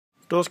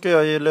Då ska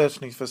jag ge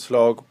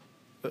lösningsförslag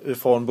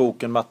från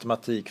boken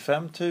Matematik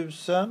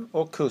 5000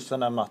 och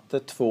kursen är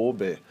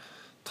Ma2b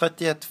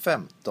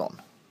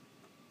 3115.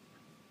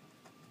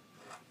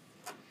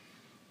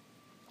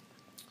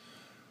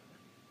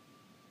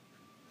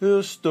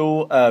 Hur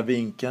stor är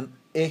vinkeln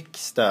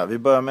x där? Vi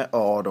börjar med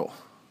A då.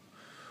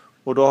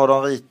 Och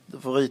då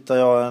ritar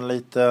jag en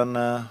liten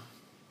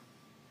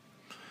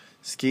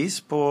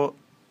skiss på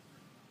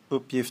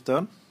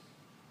uppgiften.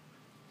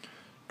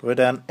 Då är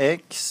den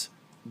x,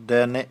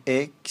 den är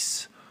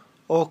x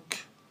och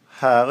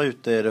här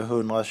ute är det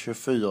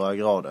 124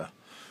 grader.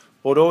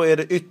 Och då är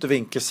det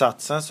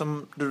yttervinkelsatsen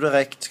som du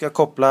direkt ska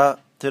koppla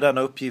till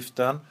denna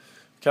uppgiften.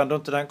 Kan du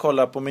inte den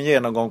kolla på min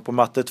genomgång på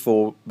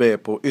Ma2b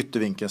på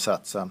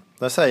yttervinkelsatsen.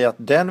 Den säger att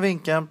den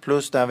vinkeln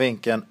plus den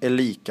vinkeln är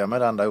lika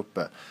med den där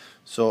uppe.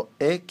 Så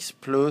x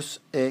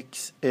plus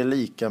x är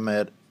lika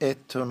med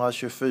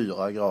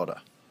 124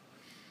 grader.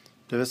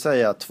 Det vill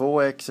säga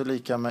 2x är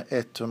lika med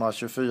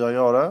 124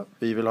 grader.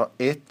 Vi vill ha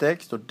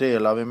 1x, då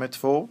delar vi med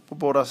 2 på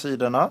båda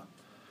sidorna.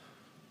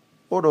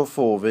 Och då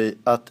får vi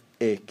att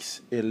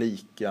x är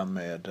lika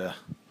med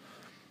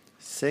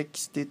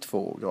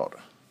 62 grader.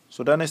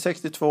 Så den är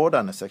 62 och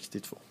den är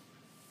 62.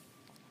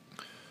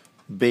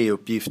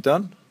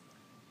 B-uppgiften.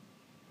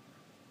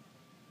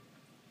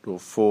 Då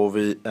får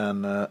vi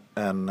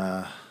en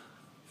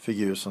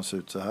figur som ser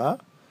ut så här.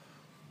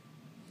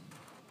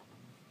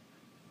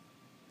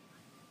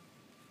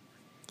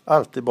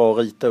 Alltid bara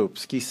rita upp,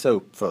 skissa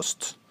upp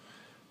först.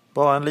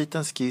 Bara en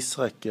liten skiss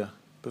räcker.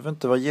 Behöver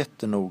inte vara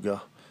jättenoga.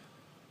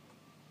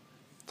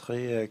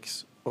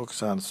 3x och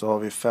sen så har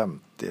vi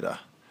 50 där.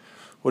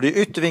 Och det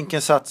är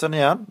yttervinkelsatsen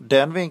igen.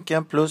 Den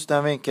vinkeln plus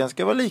den vinkeln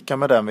ska vara lika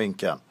med den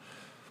vinkeln.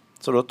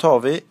 Så då tar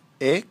vi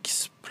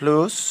x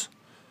plus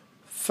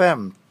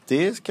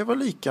 50 ska vara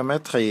lika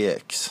med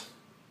 3x.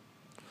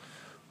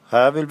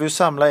 Här vill vi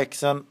samla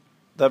xen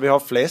där vi har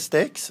flest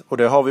x. Och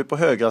det har vi på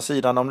högra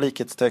sidan om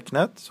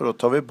likhetstecknet. Så då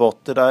tar vi bort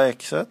det där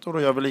xet och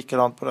då gör vi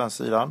likadant på den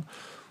sidan.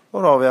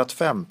 Och då har vi att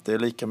 50 är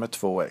lika med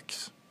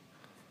 2x.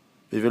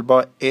 Vi vill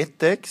bara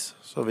 1x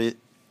så vi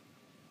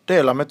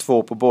delar med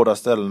 2 på båda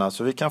ställena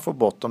så vi kan få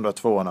bort de där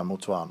tvåorna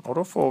mot varandra. Och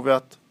då får vi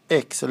att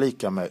x är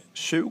lika med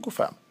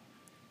 25.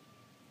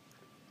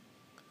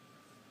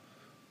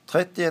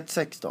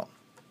 3116.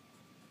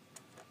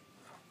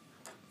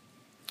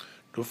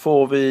 Då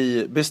får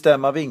vi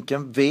bestämma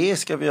vinkeln V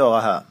ska vi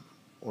göra här.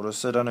 Och då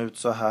ser den ut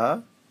så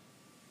här.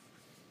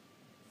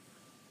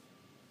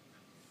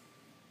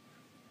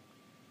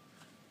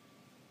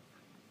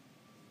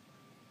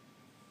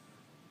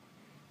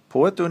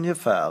 På ett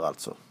ungefär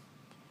alltså.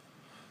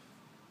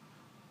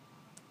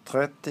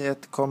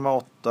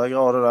 31,8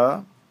 grader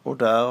där. Och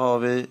där har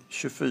vi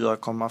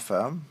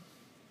 24,5.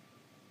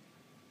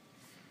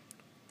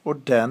 Och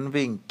den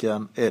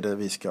vinkeln är det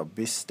vi ska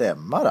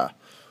bestämma där.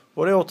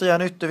 Och det är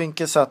återigen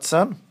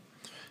yttervinkelsatsen.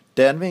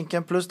 Den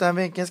vinkeln plus den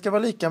vinkeln ska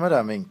vara lika med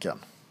den vinkeln.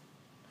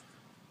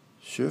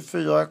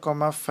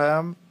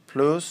 24,5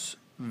 plus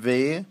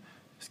V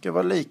ska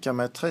vara lika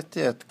med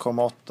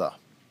 31,8.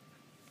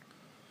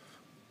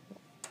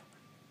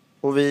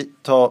 Och vi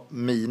tar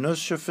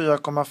minus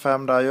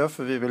 24,5 där ju,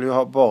 för vi vill ju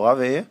ha bara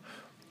V.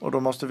 Och då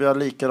måste vi ha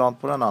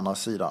likadant på den andra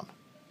sidan.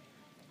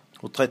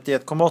 Och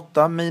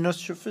 31,8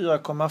 minus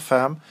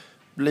 24,5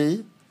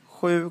 blir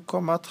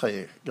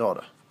 7,3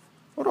 grader.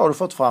 Och då har du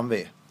fått fram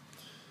V.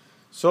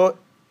 Så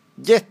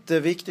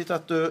jätteviktigt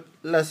att du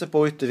läser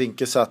på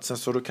yttervinkelsatsen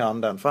så du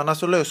kan den. För annars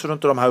så löser du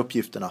inte de här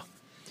uppgifterna.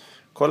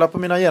 Kolla på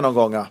mina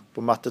genomgångar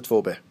på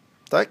Matte2b.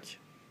 Tack!